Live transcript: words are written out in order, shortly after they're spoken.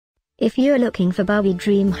If you're looking for Barbie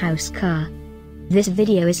Dreamhouse car, this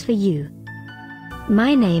video is for you.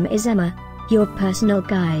 My name is Emma, your personal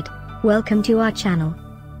guide. Welcome to our channel.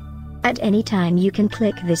 At any time you can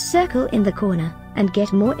click this circle in the corner, and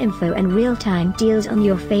get more info and real-time deals on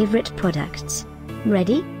your favorite products.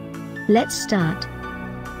 Ready? Let's start.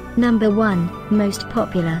 Number 1, Most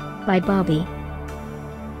Popular, by Barbie.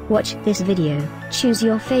 Watch this video, choose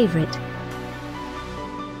your favorite.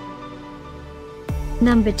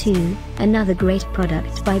 Number 2, another great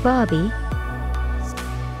product by Barbie.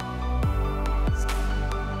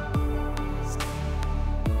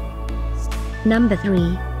 Number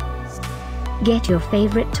 3. Get your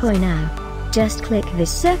favorite toy now. Just click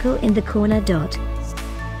this circle in the corner dot.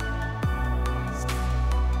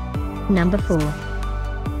 Number 4.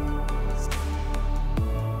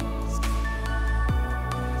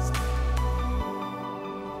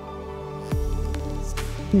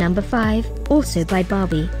 Number 5, also by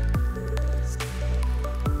Barbie.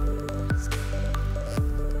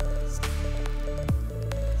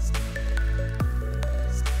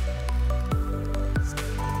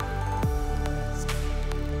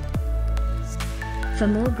 For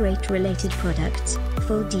more great related products,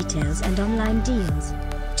 full details and online deals,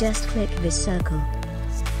 just click this circle.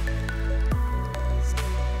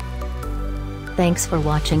 Thanks for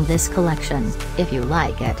watching this collection. If you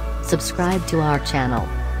like it, subscribe to our channel.